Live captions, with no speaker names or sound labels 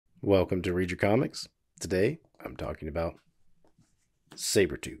Welcome to Read Your Comics. Today, I'm talking about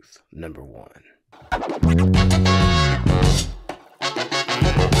Sabertooth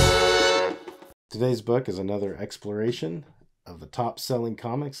 #1. Today's book is another exploration of the top-selling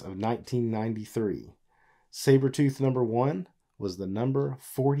comics of 1993. Sabertooth #1 was the number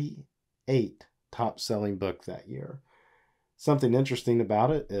 48 top-selling book that year. Something interesting about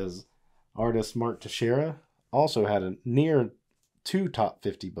it is artist Mark Texeira also had a near 2 top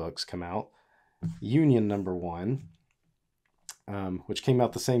 50 books come out. Union #1, which came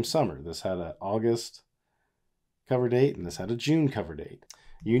out the same summer. This had an August cover date, and this had a June cover date.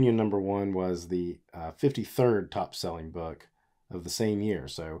 Union #1 was the 53rd top-selling book of the same year.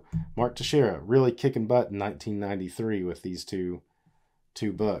 So Mark Texeira really kicking butt in 1993 with these two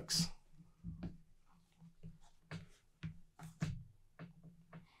books.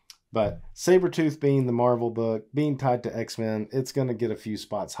 But Sabertooth being the Marvel book, being tied to X-Men, it's going to get a few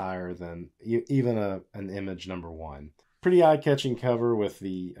spots higher than even an Image #1. Pretty eye-catching cover with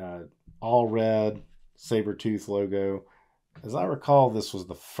the all-red Sabertooth logo. As I recall, this was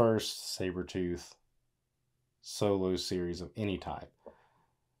the first Sabertooth solo series of any type.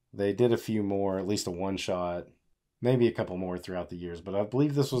 They did a few more, at least a one-shot, maybe a couple more throughout the years, but I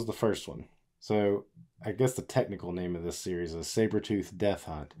believe this was the first one. So I guess the technical name of this series is Sabertooth Death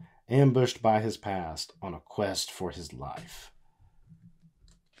Hunt, ambushed by his past on a quest for his life.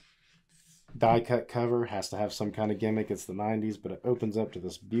 Die-cut cover has to have some kind of gimmick. It's the 90s, but it opens up to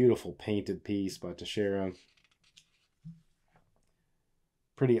this beautiful painted piece by Texeira.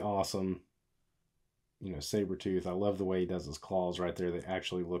 Pretty awesome. You know, Sabertooth, I love the way he does his claws right there. They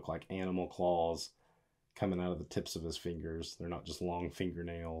actually look like animal claws coming out of the tips of his fingers. They're not just long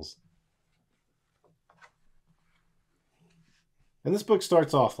fingernails. And this book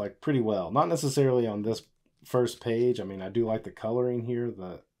starts off like pretty well. Not necessarily on this first page. I mean, I do like the coloring here,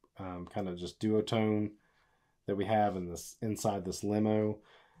 the kind of just duotone that we have in this inside this limo.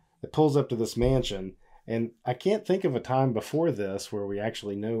 It pulls up to this mansion, and I can't think of a time before this where we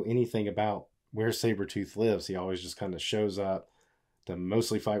actually know anything about where Sabertooth lives. He always just kind of shows up to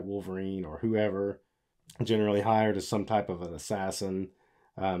mostly fight Wolverine or whoever, generally hired as some type of an assassin.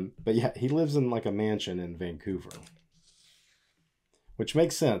 But yeah, he lives in like a mansion in Vancouver. Which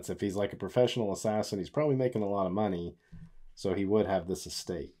makes sense. If he's like a professional assassin, he's probably making a lot of money, so he would have this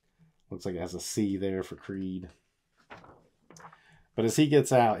estate. Looks like it has a C there for Creed. But as he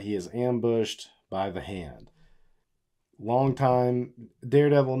gets out, he is ambushed by the Hand. Longtime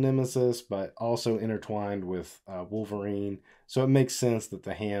Daredevil nemesis, but also intertwined with Wolverine. So it makes sense that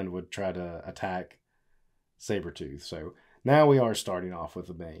the Hand would try to attack Sabertooth. So now we are starting off with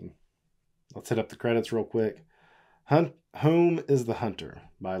a bang. Let's hit up the credits real quick. Home is the Hunter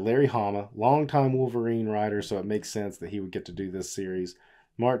by Larry Hama, longtime Wolverine writer, so it makes sense that he would get to do this series.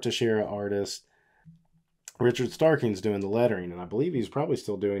 Mark Texeira, artist. Richard Starking's doing the lettering, and I believe he's probably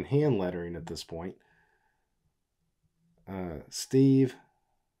still doing hand lettering at this point. Steve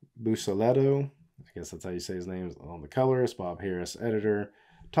Buccellato, I guess that's how you say his name, on the colorist. Bob Harris, editor.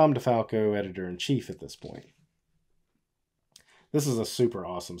 Tom DeFalco, editor-in-chief at this point. This is a super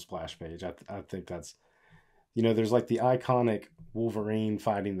awesome splash page. I think that's... You know, there's like the iconic Wolverine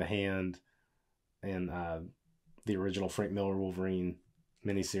fighting the Hand in the original Frank Miller Wolverine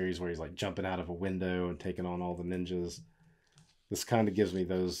miniseries where he's like jumping out of a window and taking on all the ninjas. This kind of gives me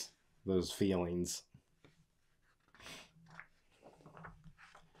those feelings.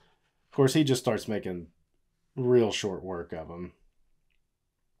 Of course, he just starts making real short work of him.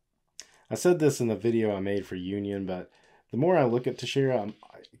 I said this in the video I made for Union, but the more I look at Texeira,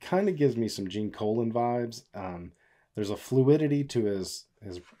 it kind of gives me some Gene Colan vibes. There's a fluidity to his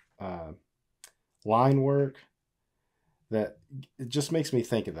line work that it just makes me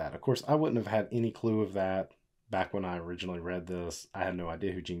think of that. Of course, I wouldn't have had any clue of that back when I originally read this. I had no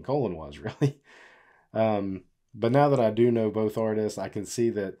idea who Gene Colan was, really. But now that I do know both artists, I can see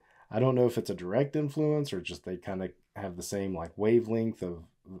that I don't know if it's a direct influence or just they kind of have the same like wavelength of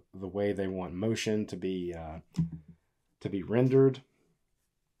the way they want motion to be rendered.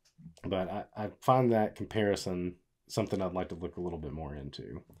 But I find that comparison something I'd like to look a little bit more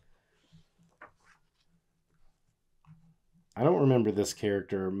into. I don't remember this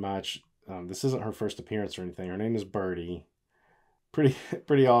character much. This isn't her first appearance or anything. Her name is Birdie.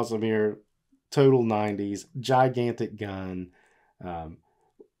 Pretty awesome here. Total 90s. Gigantic gun.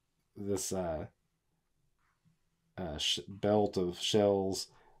 This belt of shells.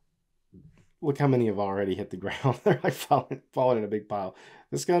 Look how many have already hit the ground. They're like falling in a big pile.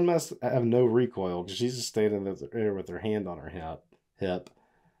 This gun must have no recoil because she's just standing there with her hand on her hip,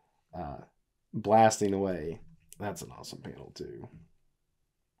 blasting away. That's an awesome panel too.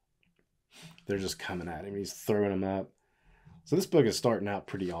 they're just coming at him. He's throwing them up. So this book is starting out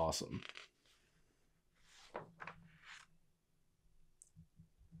pretty awesome.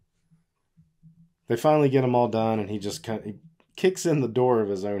 They finally get him all done, and he just he kicks in the door of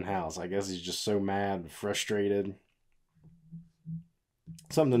his own house. I guess he's just so mad and frustrated.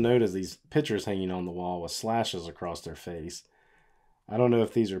 Something to note is these pictures hanging on the wall with slashes across their face. I don't know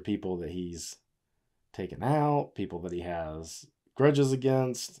if these are people that he's taken out, people that he has grudges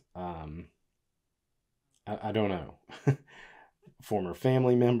against. I don't know. Former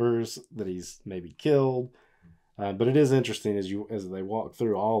family members that he's maybe killed. But it is interesting as they walk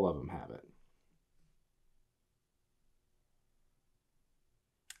through, all of them have it.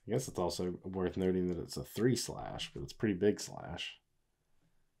 I guess it's also worth noting that it's a 3 slash, but it's a pretty big slash.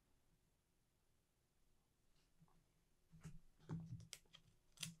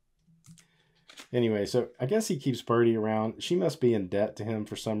 Anyway, so I guess he keeps Birdie around. She must be in debt to him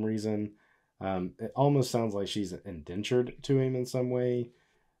for some reason. It almost sounds like she's indentured to him in some way,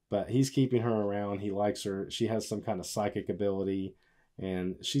 but he's keeping her around. He likes her. She has some kind of psychic ability,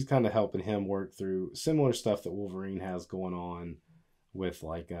 and she's kind of helping him work through similar stuff that Wolverine has going on with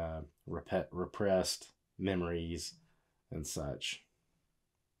like repressed memories and such.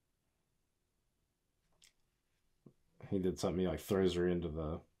 He did something, he like throws her into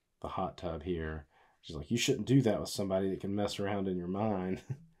the hot tub here. She's like, you shouldn't do that with somebody that can mess around in your mind.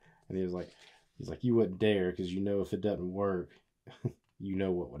 And he's like, you wouldn't dare, because you know if it doesn't work, you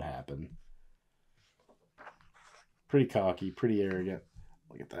know what would happen. Pretty cocky, pretty arrogant.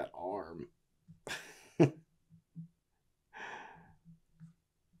 Look at that arm.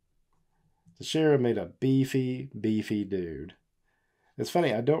 The sheriff made a beefy dude. It's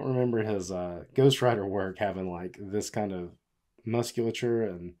funny, I don't remember his Ghost Rider work having like this kind of musculature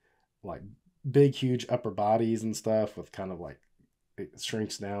and like big huge upper bodies and stuff with kind of like, it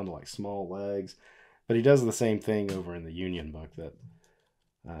shrinks down to like small legs. But he does the same thing over in the Union book that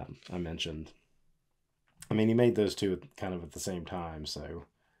I mentioned. I mean, he made those two kind of at the same time, so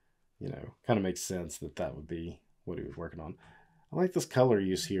you know, kind of makes sense that that would be what he was working on. I like this color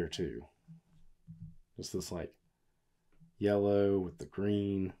use here too. Just this like yellow with the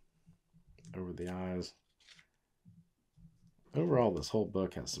green over the eyes. Overall, this whole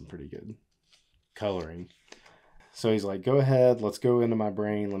book has some pretty good coloring. So he's like, go ahead, let's go into my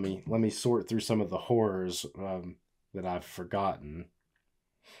brain. Let me sort through some of the horrors that I've forgotten.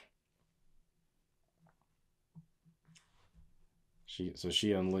 She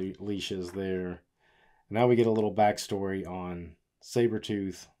unleashes there. Now we get a little backstory on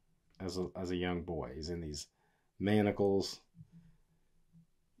Sabertooth as a young boy. He's in these manacles.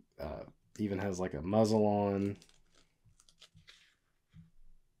 Even has like a muzzle on.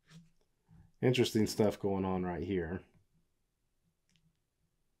 Interesting stuff going on right here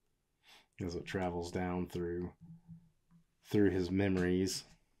as it travels down through his memories,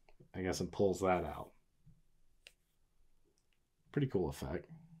 I guess, and pulls that out. Pretty cool effect.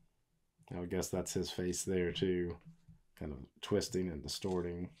 I would guess that's his face there too, kind of twisting and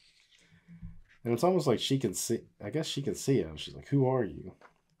distorting. And it's almost like she can see, I guess she can see him. She's like, who are you?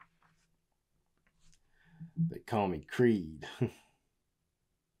 They call me Creed.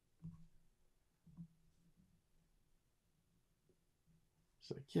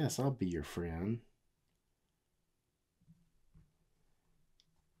 She's like, yes, I'll be your friend.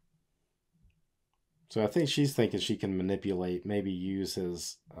 So I think she's thinking she can manipulate, maybe use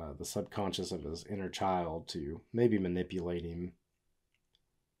his the subconscious of his inner child to maybe manipulate him.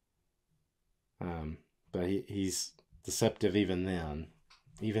 But he's deceptive even then,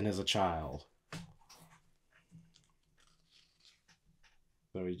 even as a child.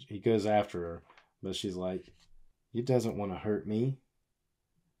 So he goes after her, but she's like, he doesn't want to hurt me.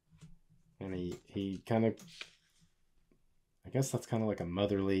 And he kind of, I guess that's kind of like a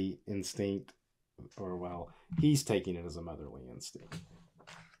motherly instinct. Or, well, he's taking it as a motherly instinct.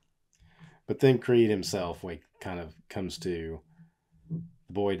 But then Creed himself kind of comes to.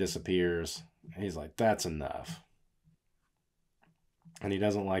 The boy disappears. And he's like, that's enough. And he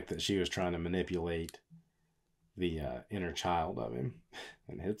doesn't like that she was trying to manipulate the inner child of him.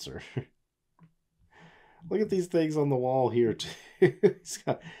 And hits her. Look at these things on the wall here, too. He's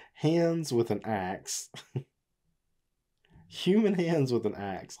got hands with an axe. Human hands with an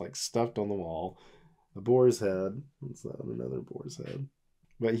axe, like stuffed on the wall. A boar's head. What's that? Another boar's head.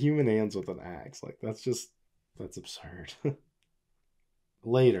 But human hands with an axe. Like, that's absurd.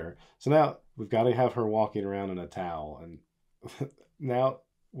 Later. So now we've got to have her walking around in a towel. And now,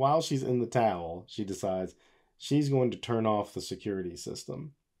 while she's in the towel, she decides she's going to turn off the security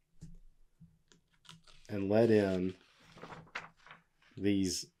system and let in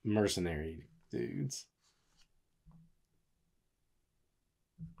these mercenary dudes.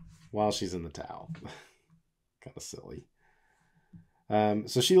 While she's in the towel. Kind of silly.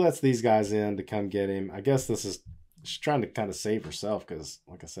 So she lets these guys in to come get him. I guess she's trying to kind of save herself because,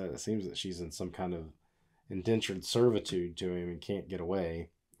 like I said, it seems that she's in some kind of indentured servitude to him and can't get away,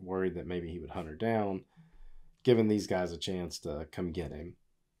 worried that maybe he would hunt her down, giving these guys a chance to come get him.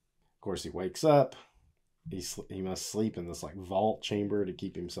 Of course, he wakes up. He must sleep in this like vault chamber to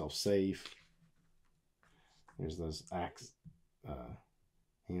keep himself safe. There's those axe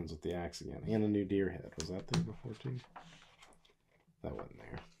hands with the axe again, and a new deer head. Was that there before too? That wasn't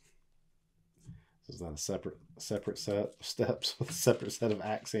there. So is that a separate set of steps with a separate set of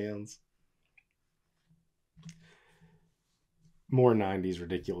axe hands? More 90s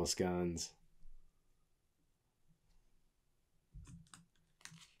ridiculous guns.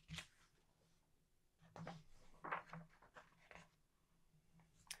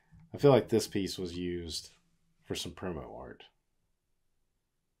 I feel like this piece was used for some promo art.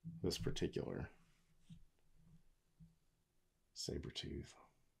 This particular Sabertooth.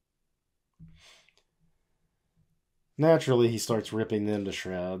 Naturally, he starts ripping them to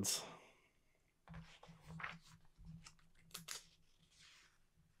shreds.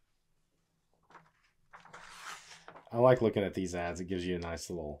 I like looking at these ads. It gives you a nice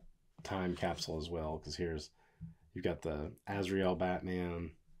little time capsule as well, because you've got the Azrael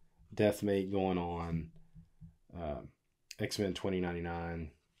Batman, Deathmate going on, X-Men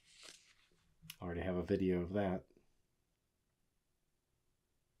 2099. I already have a video of that.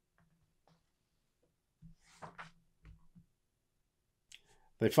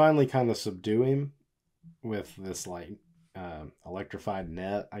 They finally kind of subdue him with this like electrified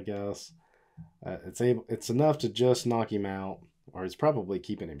net, I guess. It's enough to just knock him out, or it's probably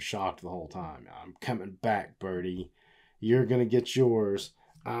keeping him shocked the whole time. I'm coming back, Birdie. You're gonna get yours.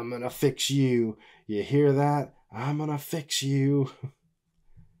 I'm gonna fix you. You hear that? I'm gonna fix you.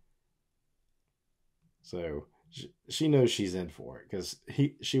 So she knows she's in for it because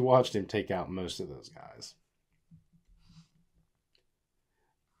she watched him take out most of those guys.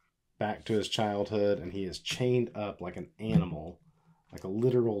 Back to his childhood, and he is chained up like an animal, like a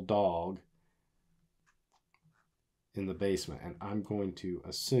literal dog, in the basement. And I'm going to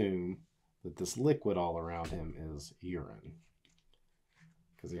assume that this liquid all around him is urine,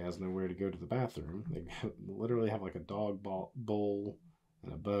 because he has nowhere to go to the bathroom. They literally have like a dog bowl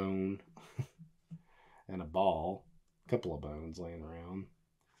and a bone and a ball, a couple of bones laying around.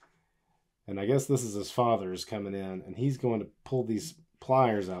 And I guess this is his father's coming in, and he's going to pull these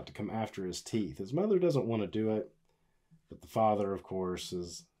pliers out to come after his teeth. His mother doesn't want to do it, but the father, of course,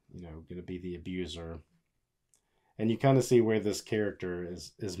 is, going to be the abuser. And you kind of see where this character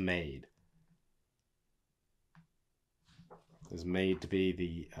is made. Is made to be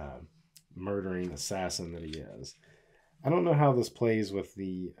the murdering assassin that he is. I don't know how this plays with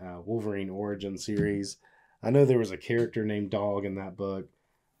the Wolverine Origin series. I know there was a character named Dog in that book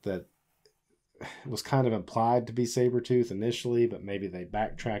that was kind of implied to be Sabertooth initially, but maybe they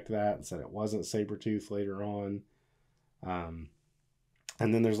backtracked that and said it wasn't Sabertooth later on. And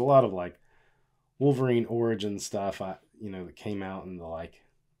then there's a lot of like Wolverine Origin stuff, that came out in the like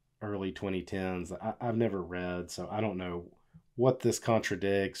early 2010s that I've never read, so I don't know what this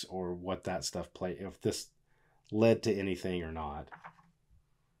contradicts or what that stuff if this led to anything or not.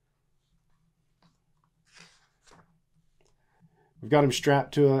 We've got him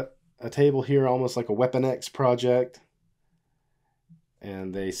strapped to a table here, almost like a Weapon X project.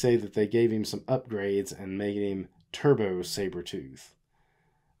 And they say that they gave him some upgrades and made him Turbo Sabertooth.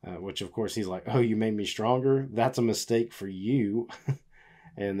 Which, of course, he's like, oh, you made me stronger? That's a mistake for you.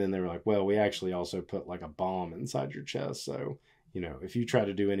 And then they were like, well, we actually also put like a bomb inside your chest. So, if you try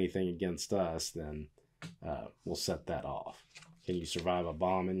to do anything against us, then we'll set that off. Can you survive a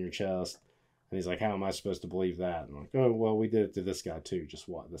bomb in your chest? And he's like, how am I supposed to believe that? And I'm like, oh, well, we did it to this guy too. Just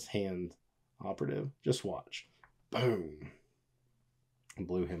watch. This hand operative. Just watch. Boom. And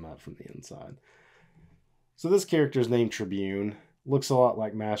blew him up from the inside. So this character is named Tribune. Looks a lot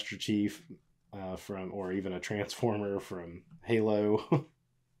like Master Chief or even a Transformer from Halo.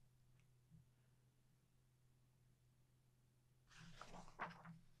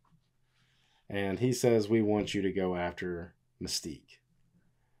 And he says, we want you to go after Mystique.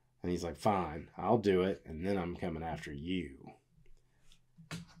 And he's like, fine, I'll do it, and then I'm coming after you.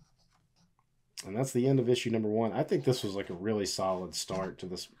 And that's the end of issue number 1. I think this was like a really solid start to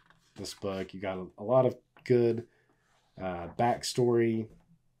this book. You got a lot of good backstory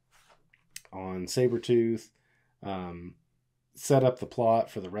on Sabertooth. Set up the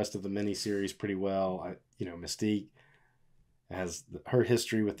plot for the rest of the miniseries pretty well. Mystique It has her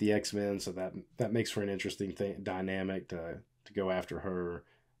history with the X-Men, so that makes for an interesting dynamic to go after her,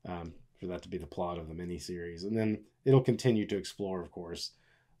 for that to be the plot of the miniseries. And then it'll continue to explore, of course,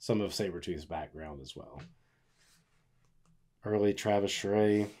 some of Sabretooth's background as well. Early Travis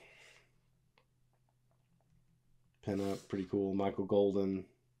Schrey pinup, pretty cool. Michael Golden,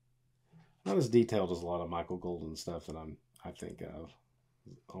 not as detailed as a lot of Michael Golden stuff that I think of.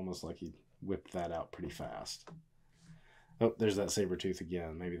 Almost like he whipped that out pretty fast. Oh, there's that Sabertooth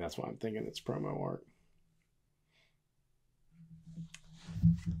again. Maybe that's why I'm thinking it's promo art.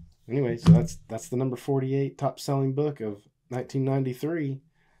 Anyway, so that's the number 48 top selling book of 1993.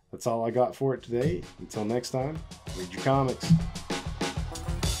 That's all I got for it today. Until next time, read your comics.